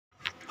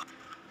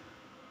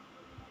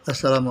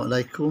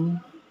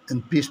Assalamualaikum and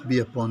peace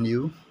be upon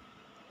you.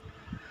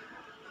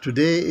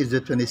 Today is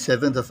the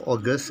 27th of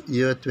August,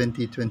 year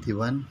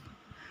 2021,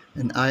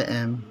 and I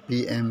am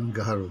PM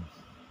Gaharu.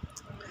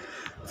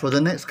 For the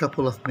next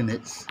couple of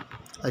minutes,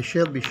 I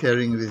shall be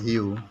sharing with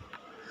you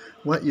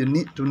what you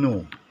need to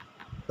know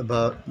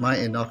about my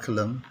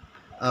inoculum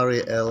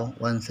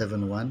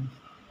RAL171,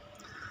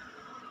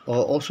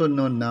 or also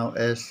known now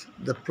as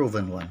the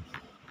PROVE-N1.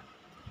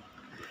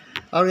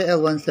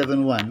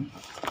 RAL171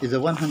 is a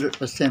 100%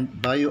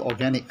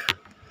 bioorganic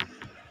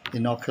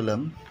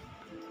inoculum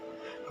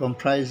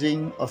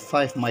comprising of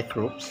 5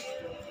 microbes,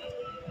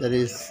 that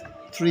is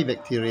 3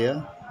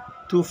 bacteria,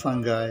 2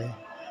 fungi,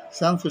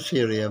 some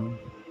fusarium,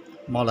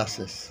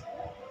 molasses.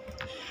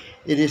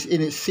 It is in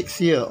its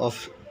 6th year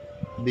of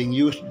being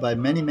used by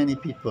many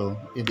people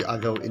in the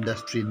agarwood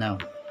industry now.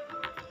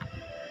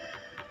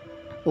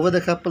 Over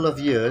the couple of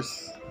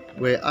years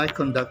where I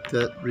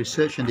conducted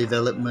research and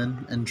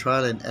development and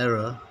trial and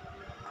error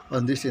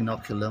on this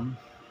inoculum,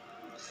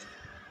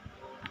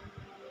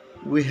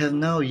 we have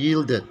now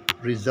yielded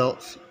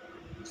results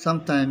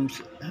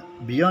sometimes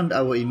beyond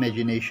our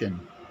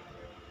imagination,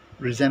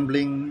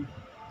 resembling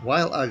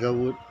wild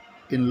agarwood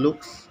in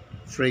looks,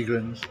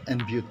 fragrance,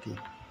 and beauty.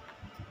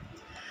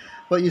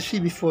 What you see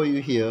before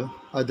you here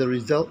are the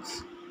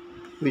results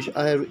which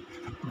I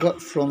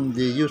got from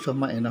the use of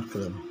my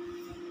inoculum.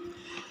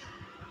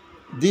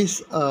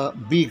 These are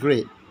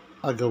B-grade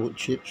agarwood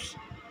chips,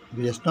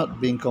 which has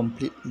not been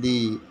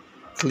completely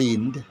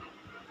cleaned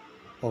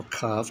or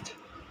carved,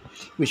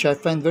 which I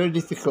find very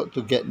difficult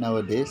to get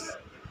nowadays,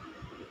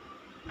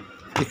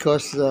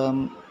 because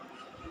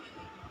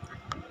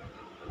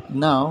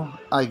now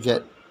I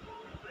get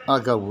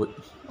agarwood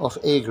of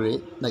A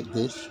grade like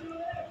this,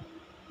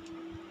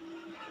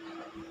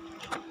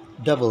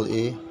 double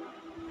A,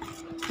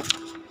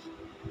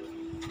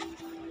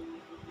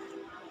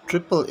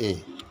 triple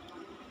A,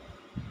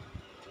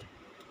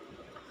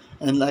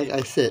 and like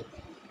I said,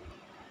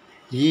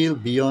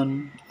 yield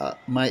beyond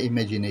my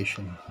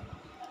imagination.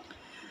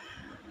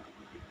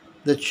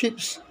 The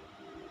chips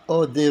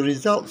or the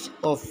results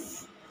of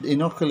the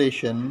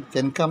inoculation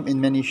can come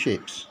in many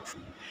shapes.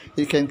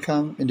 It can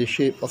come in the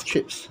shape of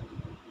chips,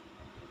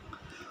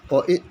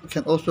 or it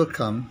can also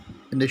come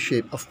in the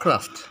shape of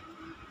kraft.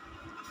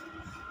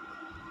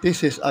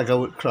 This is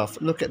agarwood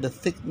kraft. Look at the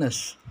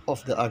thickness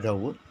of the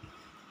agarwood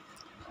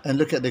and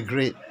look at the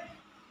grade.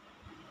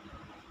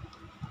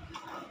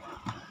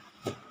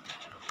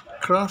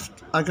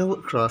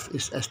 Agarwood kraft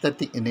is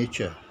aesthetic in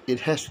nature. It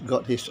has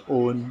got its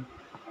own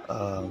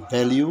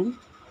value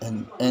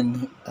and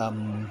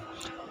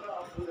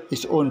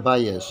its own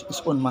buyers,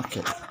 its own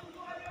market.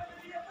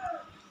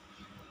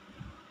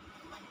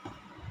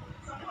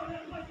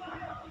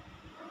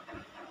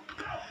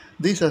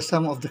 These are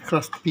some of the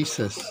kraft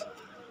pieces.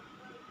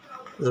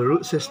 The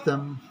root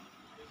system,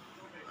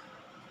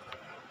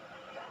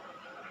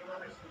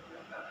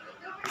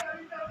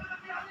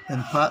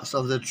 and parts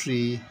of the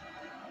tree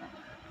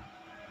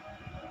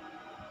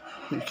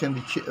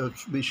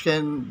which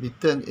can be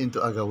turned into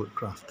agarwood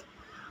kraft.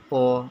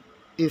 Or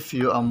if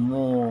you are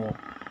more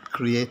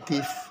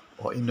creative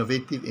or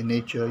innovative in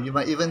nature, you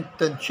might even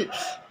turn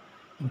chips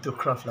into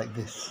kraft like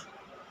this.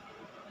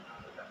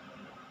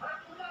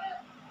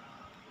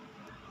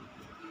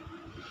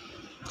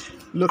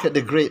 Look at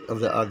the grade of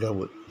the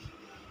agarwood.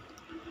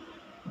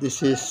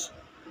 This is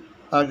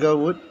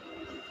agarwood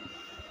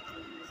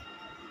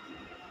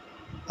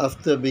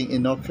after being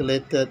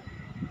inoculated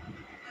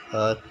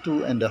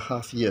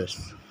 2.5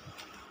 years.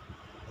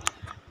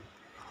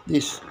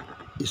 This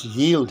is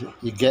yield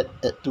you get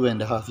at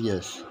 2.5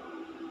 years.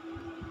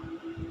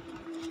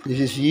 This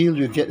is yield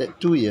you get at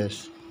 2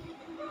 years.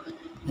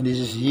 And this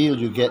is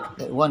yield you get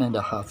at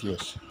 1.5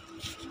 years.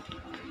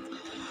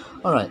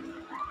 Alright.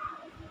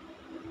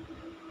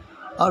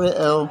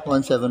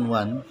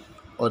 RAL171,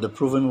 or the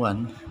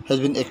PROVE-N1, has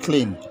been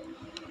acclaimed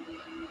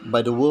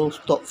by the world's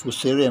top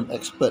fusarium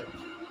expert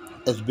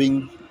as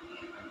being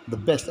the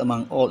best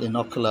among all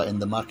inocula in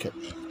the market.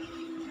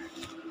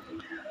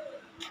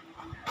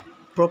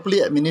 Properly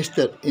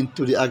administered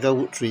into the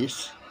agarwood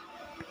trees,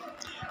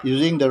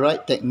 using the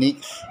right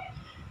techniques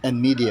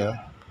and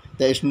media,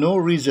 there is no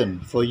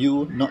reason for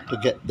you not to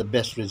get the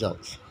best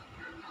results.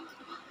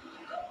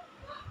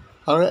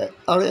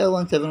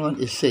 RAL171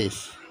 is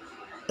safe.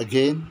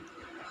 Again,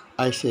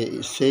 I say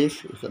it's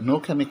safe. It's got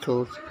no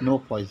chemicals, no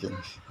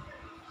poisons.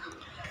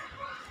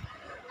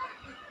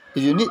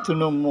 If you need to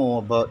know more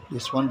about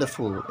this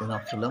wonderful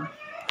inoculum,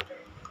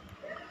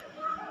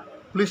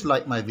 please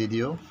like my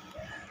video,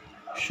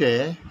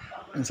 share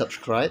and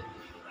subscribe,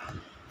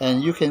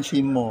 and you can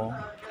see more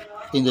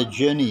in the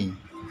journey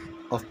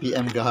of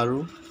PM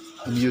Gaharu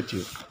on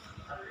YouTube.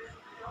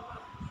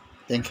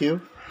 Thank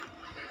you.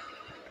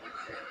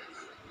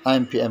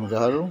 I'm PM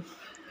Gaharu.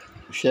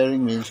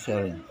 Sharing means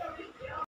caring.